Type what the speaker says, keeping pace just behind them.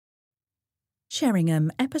Cherringham,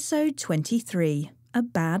 Episode 23, A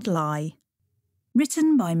Bad Lie.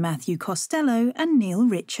 Written by Matthew Costello and Neil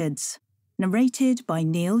Richards. Narrated by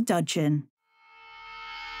Neil Dudgeon.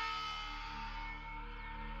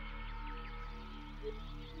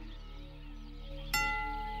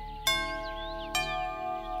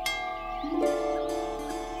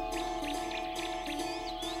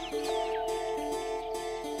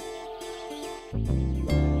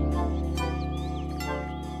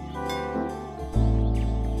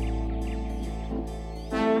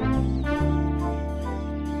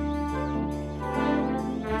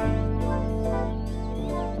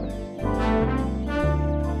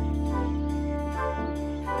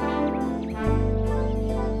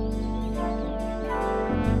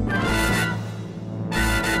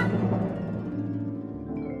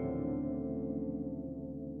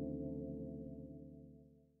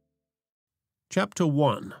 Chapter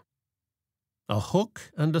 1. A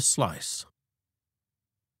Hook and a Slice.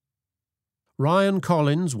 Ryan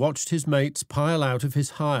Collins watched his mates pile out of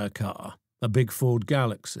his hire car, a big Ford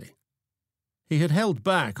Galaxy. He had held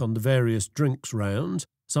back on the various drinks rounds.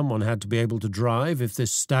 Someone had to be able to drive if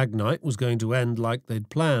this stag night was going to end like they'd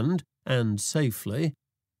planned, and safely.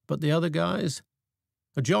 But the other guys?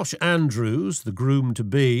 Josh Andrews, the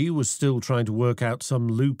groom-to-be, was still trying to work out some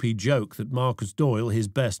loopy joke that Marcus Doyle, his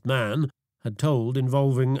best man, had told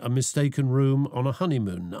involving a mistaken room on a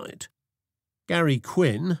honeymoon night. Gary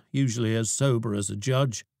Quinn, usually as sober as a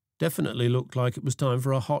judge, definitely looked like it was time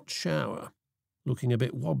for a hot shower, looking a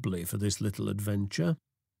bit wobbly for this little adventure.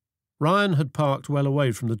 Ryan had parked well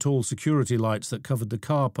away from the tall security lights that covered the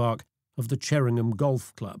car park of the Cherringham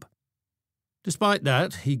Golf Club. Despite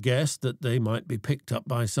that, he guessed that they might be picked up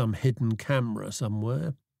by some hidden camera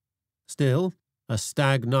somewhere. Still, a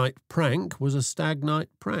stag night prank was a stag night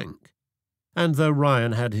prank. And though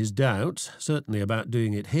Ryan had his doubts, certainly about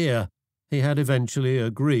doing it here, he had eventually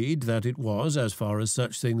agreed that it was, as far as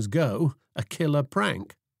such things go, a killer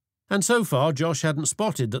prank. And so far Josh hadn't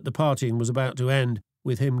spotted that the partying was about to end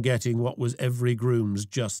with him getting what was every groom's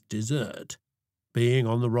just dessert, being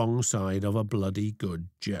on the wrong side of a bloody good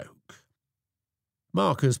joke.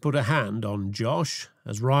 Marcus put a hand on Josh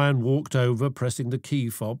as Ryan walked over, pressing the key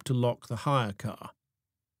fob to lock the hire car.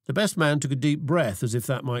 The best man took a deep breath as if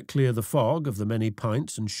that might clear the fog of the many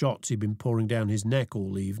pints and shots he'd been pouring down his neck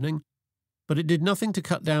all evening, but it did nothing to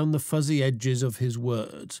cut down the fuzzy edges of his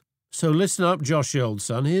words. "So listen up, Josh, old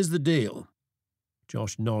son, here's the deal."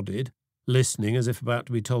 Josh nodded, listening as if about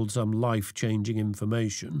to be told some life-changing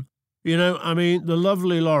information. "You know, the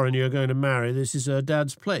lovely Lauren you're going to marry, this is her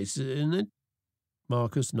dad's place, isn't it?"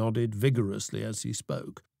 Marcus nodded vigorously as he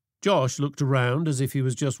spoke. Josh looked around as if he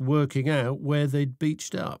was just working out where they'd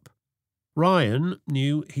beached up. Ryan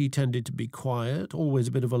knew he tended to be quiet, always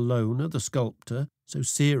a bit of a loner, the sculptor, so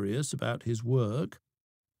serious about his work.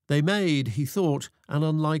 They made, he thought, an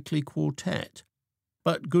unlikely quartet.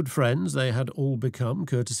 But good friends they had all become,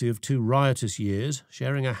 courtesy of 2 riotous years,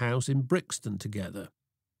 sharing a house in Brixton together.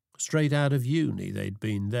 Straight out of uni they'd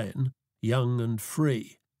been then, young and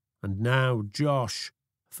free. And now Josh,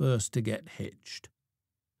 first to get hitched.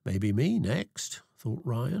 "Maybe me next," thought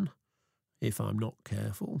Ryan, "if I'm not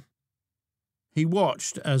careful." He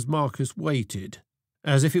watched as Marcus waited,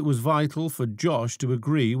 as if it was vital for Josh to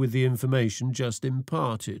agree with the information just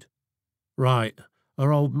imparted. "Right,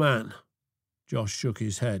 her old man." Josh shook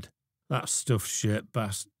his head. "That stuff's shit,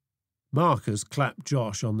 Marcus clapped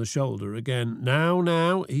Josh on the shoulder again.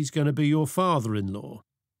 Now, he's going to be your father-in-law."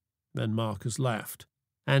 Then Marcus laughed.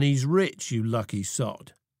 "And he's rich, you lucky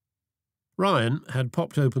sod." Ryan had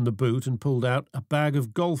popped open the boot and pulled out a bag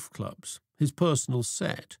of golf clubs, his personal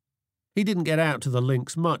set. He didn't get out to the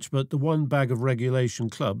links much, but the 1 bag of regulation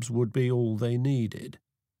clubs would be all they needed.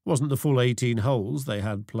 Wasn't the full 18 holes they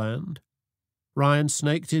had planned. Ryan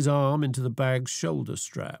snaked his arm into the bag's shoulder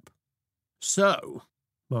strap. "So,"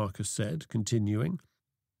 Marcus said, continuing.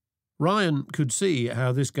 Ryan could see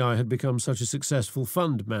how this guy had become such a successful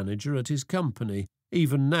fund manager at his company.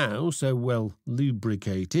 Even now, so well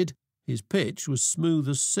lubricated, his pitch was smooth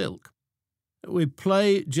as silk. "We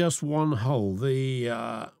play just 1 hole.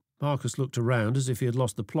 Marcus looked around as if he had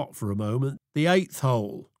lost the plot for a moment. "The 8th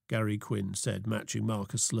hole," Gary Quinn said, matching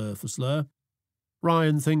Marcus slur for slur.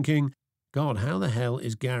 Ryan thinking, God, how the hell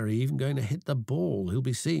is Gary even going to hit the ball? He'll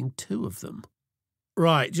be seeing 2 of them.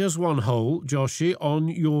 "Right, just 1 hole, Joshy, on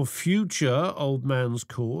your future old man's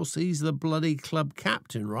course. He's the bloody club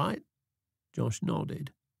captain, right?" Josh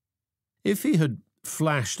nodded. If he had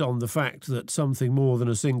flashed on the fact that something more than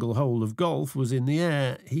a single hole of golf was in the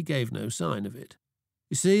air, he gave no sign of it.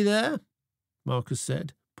 "You see there?" Marcus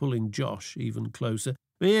said, pulling Josh even closer.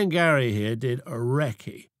 "Me and Gary here did a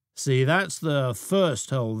recce. See, that's the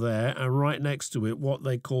first hole there, and right next to it what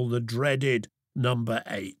they call the dreaded number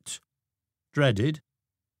 8. Dreaded?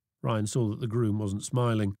 Ryan saw that the groom wasn't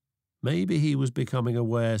smiling. Maybe he was becoming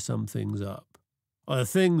aware something's up. The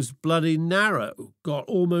thing's bloody narrow, got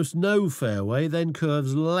almost no fairway, then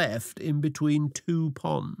curves left in between 2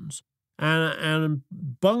 ponds. And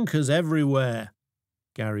bunkers everywhere,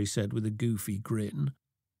 Gary said with a goofy grin.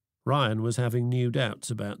 Ryan was having new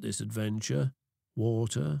doubts about this adventure.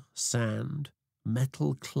 Water, sand,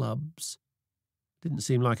 metal clubs. Didn't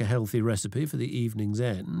seem like a healthy recipe for the evening's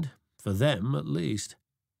end. For them, at least.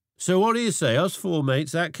 So what do you say, us 4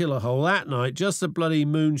 mates, that killer hole, that night, just the bloody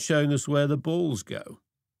moon showing us where the balls go?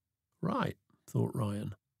 Right, thought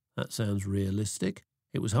Ryan. That sounds realistic.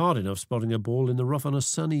 It was hard enough spotting a ball in the rough on a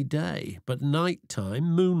sunny day, but night-time,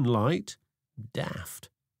 moonlight, daft.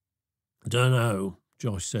 Dunno,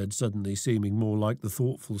 Josh said, suddenly seeming more like the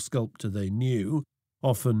thoughtful sculptor they knew,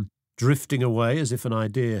 often drifting away as if an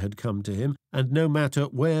idea had come to him, and no matter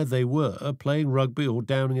where they were, playing rugby or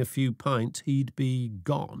downing a few pints, he'd be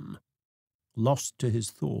gone, lost to his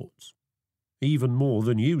thoughts. Even more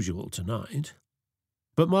than usual tonight.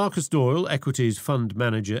 But Marcus Doyle, Equity's fund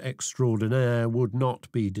manager extraordinaire, would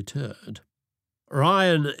not be deterred.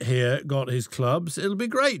 Ryan here got his clubs. It'll be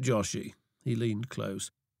great, Joshy. He leaned close.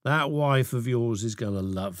 That wife of yours is going to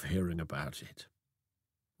love hearing about it.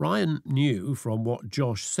 Ryan knew from what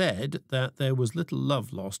Josh said that there was little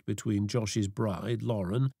love lost between Josh's bride,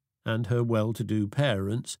 Lauren, and her well-to-do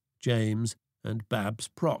parents, James and Babs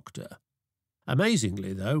Proctor.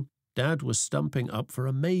 Amazingly, though, Dad was stumping up for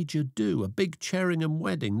a major do, a big Cherringham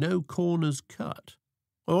wedding, no corners cut.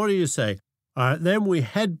 What do you say? Then we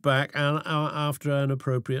head back, and after an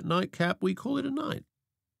appropriate nightcap, we call it a night.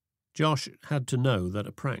 Josh had to know that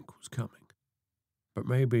a prank was coming. But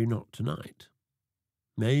maybe not tonight.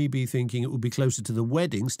 Maybe thinking it would be closer to the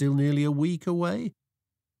wedding, still nearly a week away.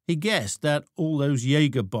 He guessed that all those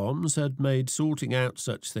Jaeger bombs had made sorting out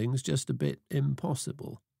such things just a bit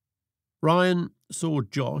impossible. Ryan saw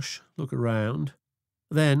Josh look around.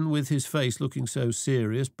 Then, with his face looking so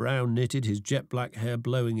serious, brown knitted, his jet-black hair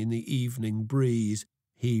blowing in the evening breeze,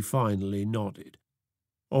 he finally nodded.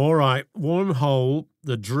 All right, 1 hole,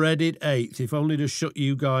 the dreaded 8th, if only to shut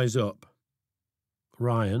you guys up.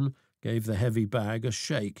 Ryan gave the heavy bag a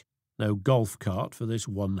shake. No golf cart for this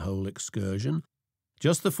 1-hole excursion.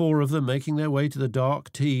 Just the 4 of them making their way to the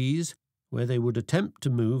dark tees, where they would attempt to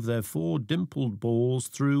move their 4 dimpled balls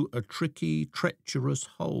through a tricky, treacherous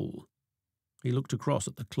hole. He looked across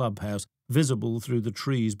at the clubhouse, visible through the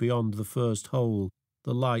trees beyond the first hole.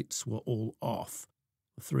 The lights were all off.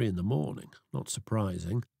 3 in the morning, not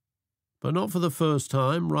surprising. But not for the first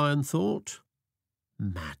time, Ryan thought.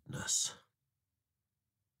 Madness.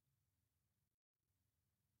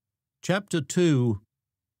 Chapter 2.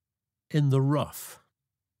 In the Rough.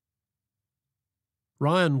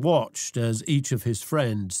 Ryan watched as each of his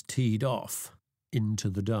friends teed off into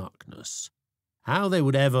the darkness. How they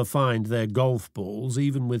would ever find their golf balls,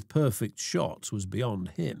 even with perfect shots, was beyond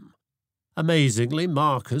him. Amazingly,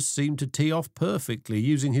 Marcus seemed to tee off perfectly,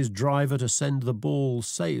 using his driver to send the ball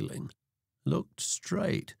sailing. Looked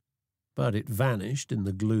straight, but it vanished in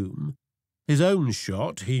the gloom. His own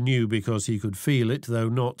shot, he knew because he could feel it, though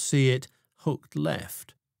not see it, hooked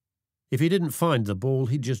left. If he didn't find the ball,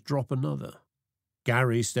 he'd just drop another.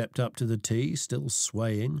 Gary stepped up to the tee, still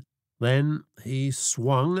swaying. Then he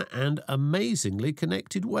swung and amazingly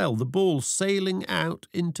connected well, the ball sailing out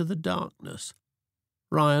into the darkness.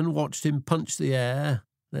 Ryan watched him punch the air,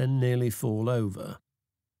 then nearly fall over.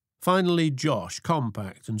 Finally, Josh,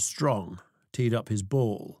 compact and strong, teed up his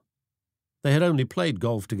ball. They had only played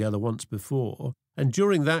golf together once before, and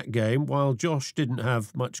during that game, while Josh didn't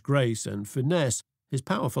have much grace and finesse, his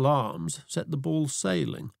powerful arms set the ball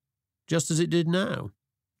sailing, just as it did now.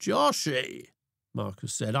 Joshy,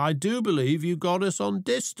 Marcus said, I do believe you got us on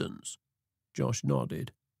distance. Josh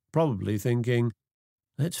nodded, probably thinking,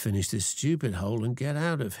 let's finish this stupid hole and get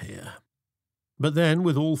out of here. But then,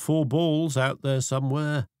 with all 4 balls out there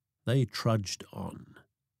somewhere, they trudged on.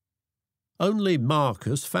 Only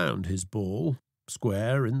Marcus found his ball,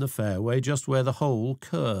 square in the fairway, just where the hole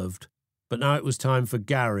curved. But now it was time for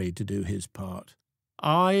Gary to do his part.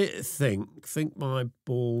 I think my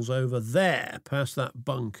ball's over there, past that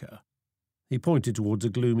bunker. He pointed towards a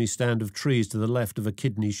gloomy stand of trees to the left of a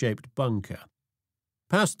kidney-shaped bunker.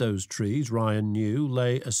 Past those trees, Ryan knew,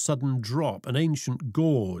 lay a sudden drop, an ancient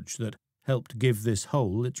gorge that helped give this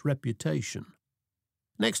hole its reputation.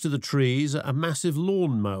 Next to the trees, a massive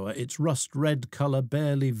lawn-mower, its rust-red colour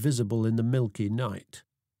barely visible in the milky night.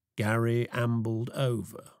 Gary ambled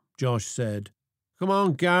over. Josh said, Come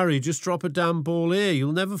on, Gary, just drop a damn ball here.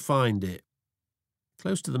 You'll never find it.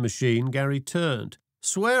 Close to the machine, Gary turned.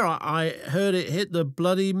 Swear I heard it hit the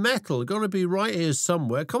bloody metal. Got to be right here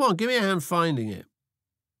somewhere. Come on, give me a hand finding it.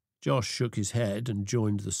 Josh shook his head and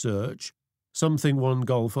joined the search, something one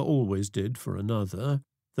golfer always did for another,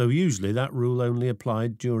 though usually that rule only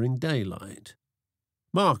applied during daylight.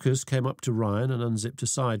 Marcus came up to Ryan and unzipped a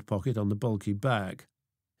side pocket on the bulky bag.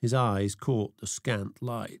 His eyes caught the scant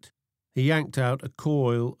light. He yanked out a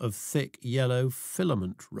coil of thick yellow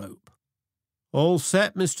filament rope. All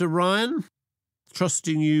set, Mr. Ryan?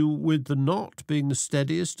 Trusting you with the knot being the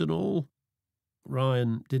steadiest and all?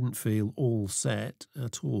 Ryan didn't feel all set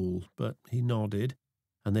at all, but he nodded,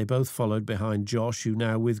 and they both followed behind Josh, who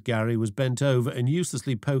now with Gary was bent over and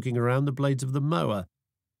uselessly poking around the blades of the mower.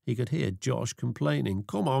 He could hear Josh complaining.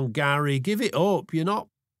 Come on, Gary, give it up, you're not...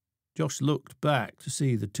 Josh looked back to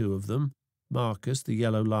see the two of them, Marcus, the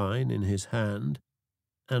yellow line in his hand,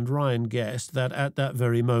 and Ryan guessed that at that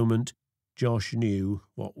very moment Josh knew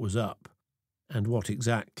what was up and what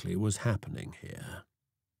exactly was happening here.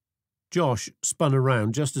 Josh spun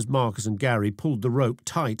around just as Marcus and Gary pulled the rope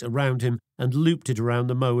tight around him and looped it around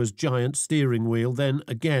the mower's giant steering wheel, then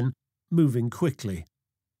again moving quickly,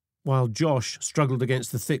 while Josh struggled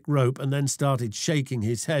against the thick rope and then started shaking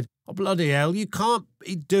his head. Oh, bloody hell, you can't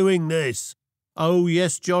be doing this. Oh,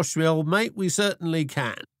 yes, Josh, my old mate, we certainly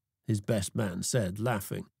can, his best man said,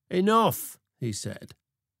 laughing. Enough, he said.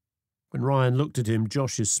 When Ryan looked at him,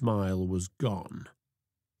 Josh's smile was gone.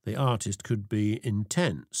 The artist could be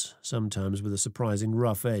intense, sometimes with a surprising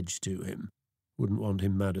rough edge to him. Wouldn't want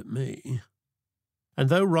him mad at me. And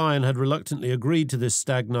though Ryan had reluctantly agreed to this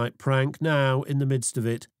stag night prank, now, in the midst of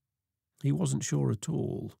it, he wasn't sure at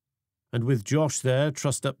all. And with Josh there,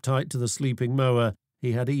 trussed up tight to the sleeping mower,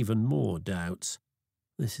 he had even more doubts.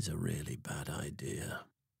 This is a really bad idea.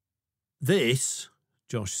 This,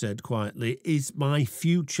 Josh said quietly, is my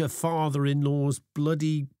future father-in-law's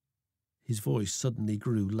bloody... His voice suddenly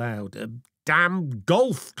grew louder. Damn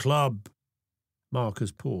golf club!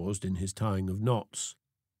 Marcus paused in his tying of knots.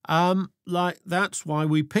 That's why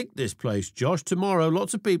we picked this place, Josh. Tomorrow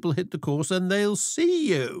lots of people hit the course and they'll see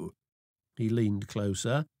you. He leaned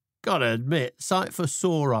closer. Gotta admit, sight for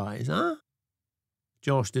sore eyes, huh?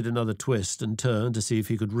 Josh did another twist and turned to see if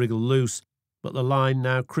he could wriggle loose, but the line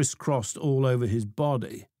now crisscrossed all over his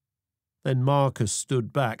body. Then Marcus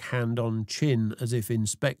stood back, hand on chin, as if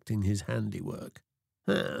inspecting his handiwork.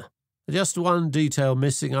 Just one detail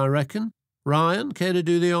missing, I reckon. Ryan, care to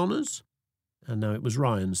do the honours? And now it was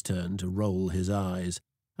Ryan's turn to roll his eyes,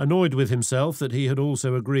 annoyed with himself that he had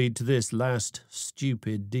also agreed to this last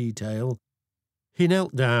stupid detail. He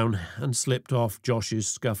knelt down and slipped off Josh's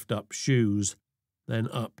scuffed-up shoes, then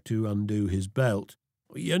up to undo his belt.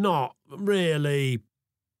 You're not really...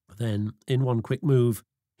 Then, in one quick move,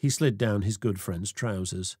 he slid down his good friend's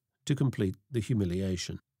trousers to complete the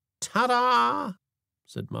humiliation. Ta-da!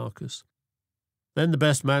 Said Marcus. Then the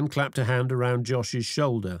best man clapped a hand around Josh's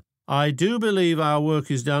shoulder. I do believe our work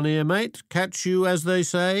is done here, mate. Catch you, as they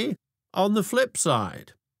say, on the flip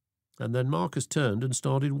side. And then Marcus turned and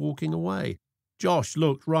started walking away. Josh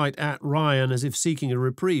looked right at Ryan as if seeking a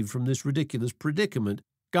reprieve from this ridiculous predicament.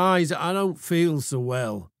 Guys, I don't feel so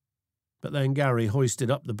well. But then Gary hoisted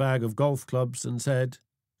up the bag of golf clubs and said,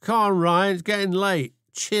 Come on, Ryan, it's getting late.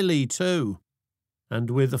 Chilly, too. And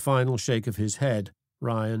with a final shake of his head,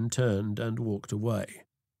 Ryan turned and walked away,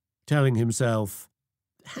 telling himself,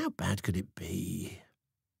 how bad could it be?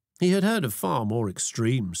 He had heard of far more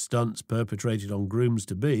extreme stunts perpetrated on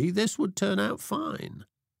grooms-to-be. This would turn out fine.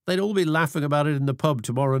 They'd all be laughing about it in the pub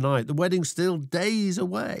tomorrow night. The wedding's still days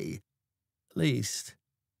away. At least,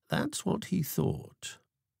 that's what he thought.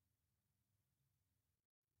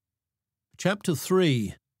 Chapter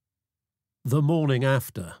 3. The Morning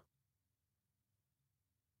After.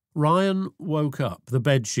 Ryan woke up, the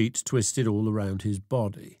bedsheets twisted all around his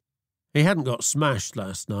body. He hadn't got smashed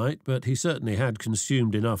last night, but he certainly had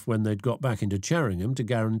consumed enough when they'd got back into Cherringham to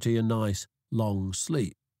guarantee a nice, long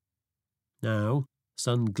sleep. Now,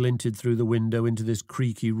 sun glinted through the window into this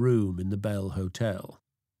creaky room in the Bell Hotel.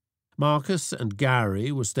 Marcus and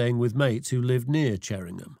Gary were staying with mates who lived near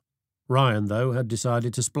Cherringham. Ryan, though, had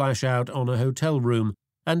decided to splash out on a hotel room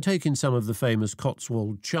and take in some of the famous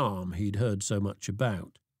Cotswold charm he'd heard so much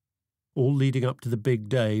about. All leading up to the big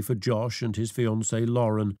day for Josh and his fiancée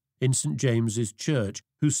Lauren in St. James's Church,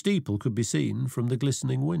 whose steeple could be seen from the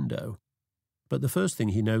glistening window. But the first thing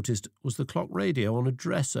he noticed was the clock radio on a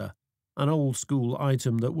dresser, an old-school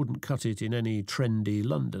item that wouldn't cut it in any trendy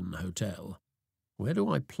London hotel. Where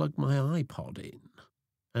do I plug my iPod in?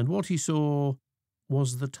 And what he saw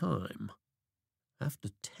was the time. After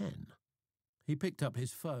 10. He picked up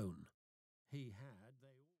his phone. He had